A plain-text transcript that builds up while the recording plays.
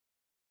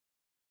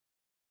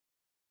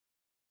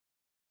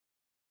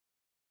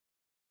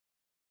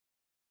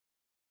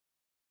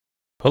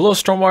Hello,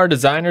 Stormwater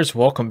designers.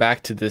 Welcome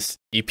back to this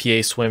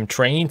EPA swim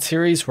training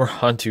series. We're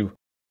on to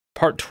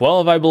part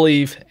 12, I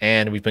believe,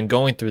 and we've been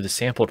going through the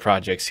sample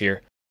projects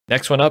here.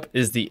 Next one up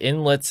is the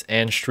inlets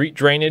and street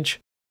drainage.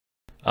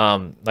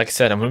 Like I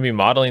said, I'm going to be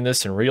modeling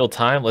this in real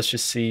time. Let's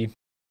just see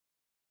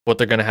what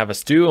they're going to have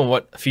us do and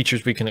what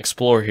features we can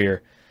explore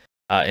here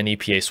in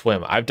EPA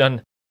swim. I've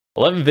done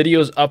 11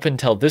 videos up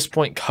until this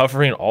point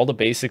covering all the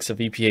basics of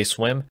EPA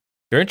swim.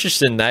 If you're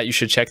interested in that, you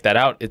should check that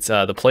out. It's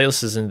the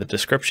playlist is in the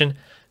description.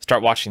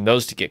 Start watching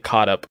those to get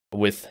caught up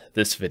with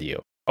this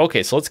video.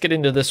 Okay, so let's get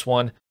into this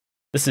one.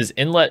 This is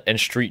inlet and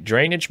street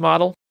drainage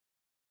model.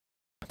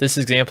 This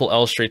example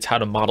illustrates how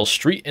to model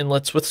street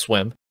inlets with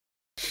swim.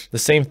 The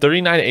same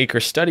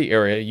 39-acre study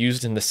area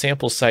used in the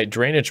sample site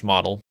drainage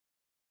model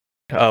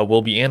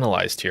will be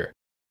analyzed here.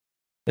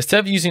 Instead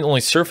of using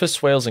only surface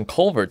swales and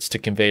culverts to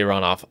convey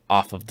runoff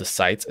off of the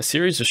sites, a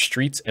series of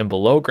streets and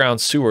below-ground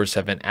sewers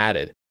have been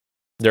added.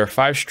 There are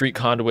 5 street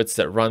conduits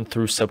that run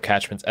through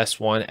subcatchments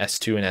S1,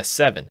 S2, and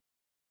S7.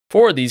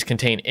 4 of these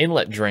contain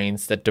inlet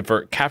drains that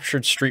divert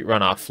captured street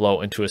runoff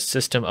flow into a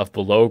system of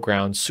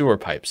below-ground sewer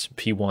pipes,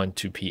 P1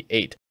 to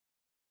P8.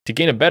 To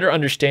gain a better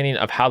understanding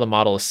of how the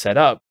model is set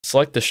up,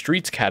 select the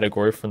Streets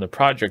category from the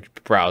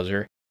project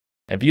browser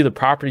and view the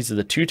properties of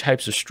the 2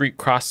 types of street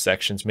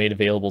cross-sections made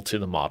available to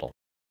the model.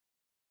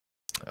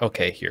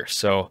 Okay, here,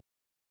 so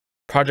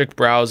project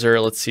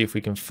browser, let's see if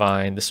we can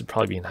find, this would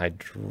probably be in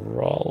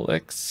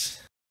hydraulics.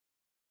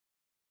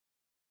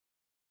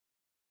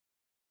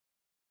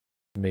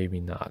 Maybe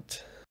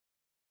not.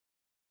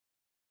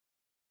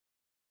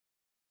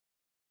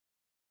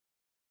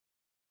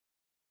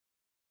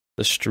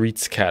 The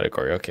streets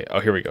category. Okay. Oh,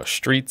 here we go.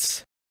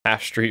 Streets,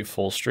 half street,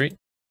 full street.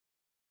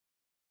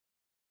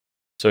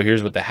 So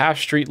here's what the half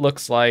street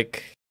looks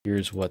like.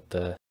 Here's what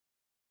the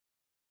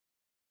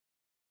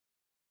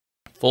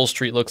full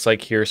street looks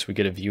like here. So we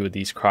get a view of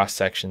these cross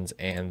sections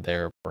and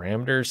their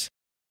parameters.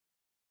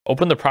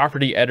 Open the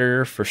property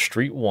editor for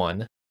street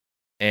 1.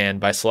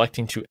 And by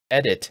selecting to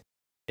edit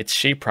its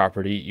shape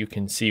property, you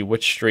can see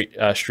which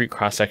street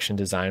cross-section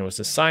design was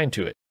assigned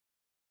to it.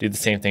 Do the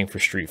same thing for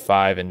street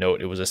 5 and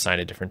note it was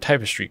assigned a different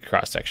type of street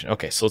cross-section.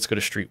 Okay, so let's go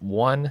to street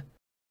 1.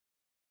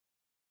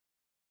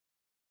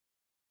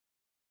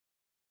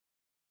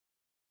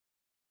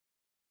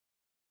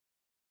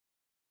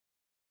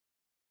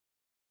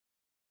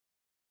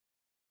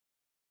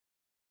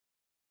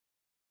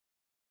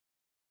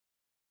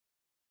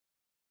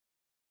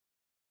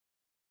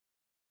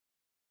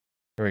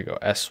 Here we go,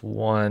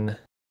 S1.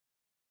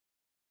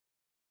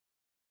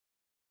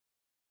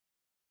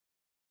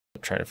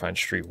 I'm trying to find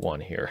street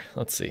 1 here.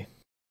 Let's see.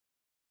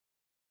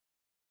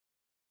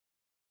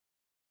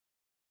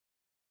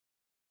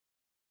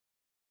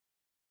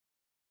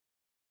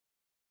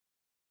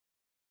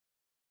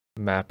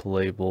 Map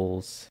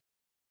labels.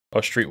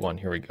 Oh, street 1,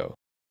 here we go.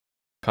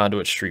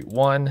 Conduit street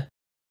 1.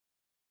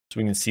 So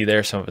we can see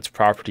there some of its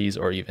properties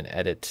or even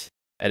edit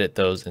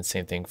those, and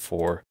same thing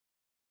for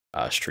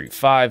street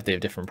 5. They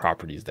have different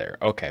properties there.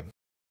 Okay.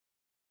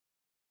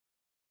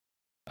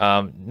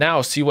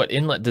 Now see what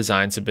inlet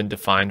designs have been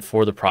defined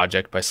for the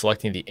project by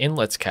selecting the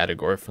inlets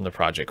category from the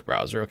project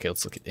browser. Okay,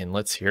 let's look at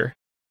inlets here.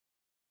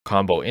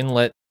 Combo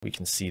inlet, we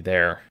can see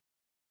there.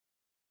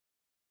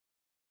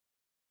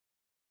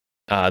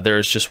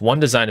 There's just one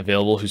design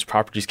available whose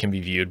properties can be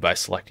viewed by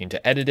selecting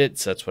to edit it.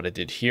 So that's what I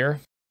did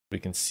here. We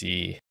can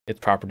see its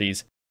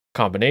properties,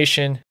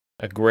 combination,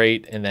 a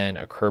grate, and then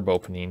a curb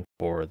opening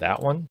for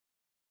that one.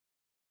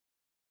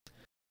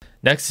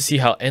 Next, to see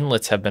how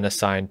inlets have been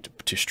assigned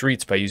to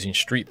streets by using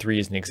street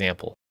 3 as an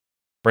example.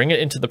 Bring it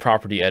into the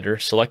property editor,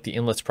 select the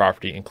inlets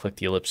property, and click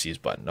the ellipses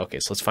button. Okay,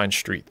 so let's find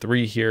street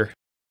 3 here.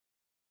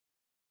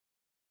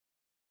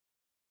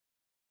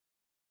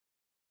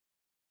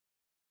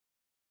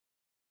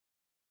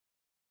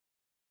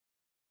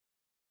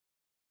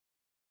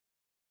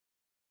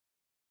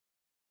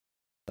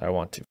 I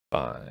want to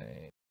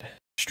find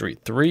street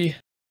 3.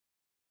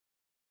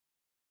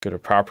 Go to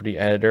property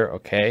editor,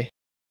 okay.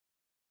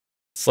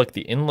 Select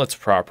the inlets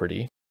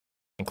property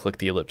and click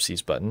the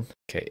ellipses button.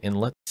 Okay,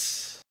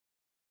 inlets.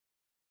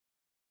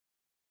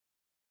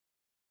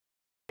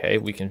 Okay,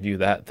 we can view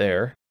that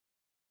there.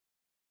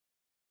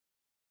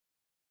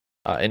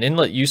 An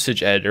inlet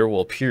usage editor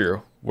will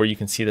appear where you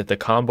can see that the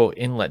combo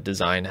inlet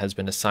design has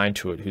been assigned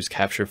to it, whose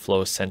capture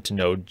flow is sent to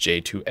node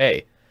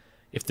J2A.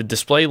 If the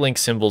display link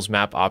symbols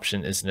map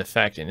option is in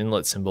effect, an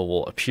inlet symbol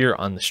will appear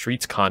on the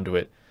streets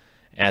conduit,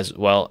 as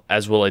well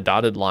as will a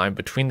dotted line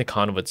between the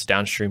conduit's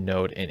downstream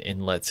node and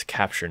inlet's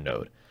capture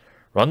node.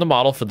 Run the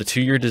model for the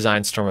 2-year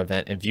design storm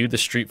event and view the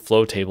street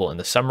flow table in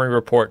the summary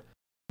report.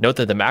 Note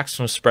that the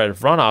maximum spread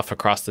of runoff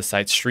across the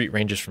site's street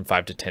ranges from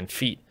 5 to 10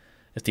 feet.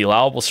 If the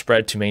allowable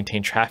spread to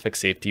maintain traffic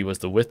safety was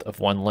the width of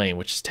one lane,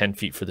 which is 10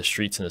 feet for the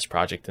streets in this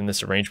project, then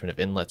this arrangement of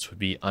inlets would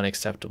be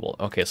unacceptable.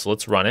 Okay, so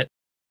let's run it.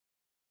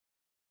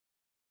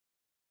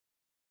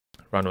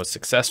 Run was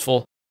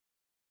successful.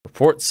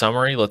 Report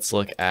summary, let's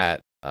look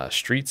at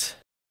street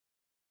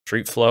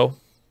flow.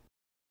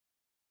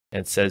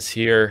 And it says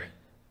here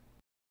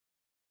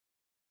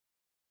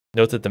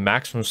Note that the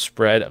maximum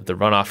spread of the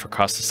runoff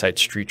across the site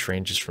streets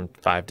ranges from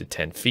 5 to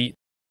 10 feet.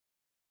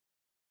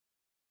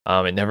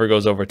 It never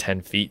goes over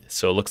 10 feet,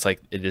 so it looks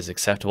like it is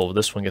acceptable.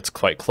 This one gets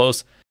quite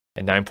close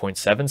at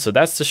 9.7. So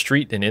that's the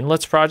street and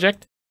inlets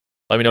project.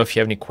 Let me know if you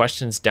have any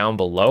questions down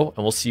below,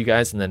 and we'll see you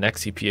guys in the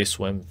next EPA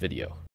Swim video.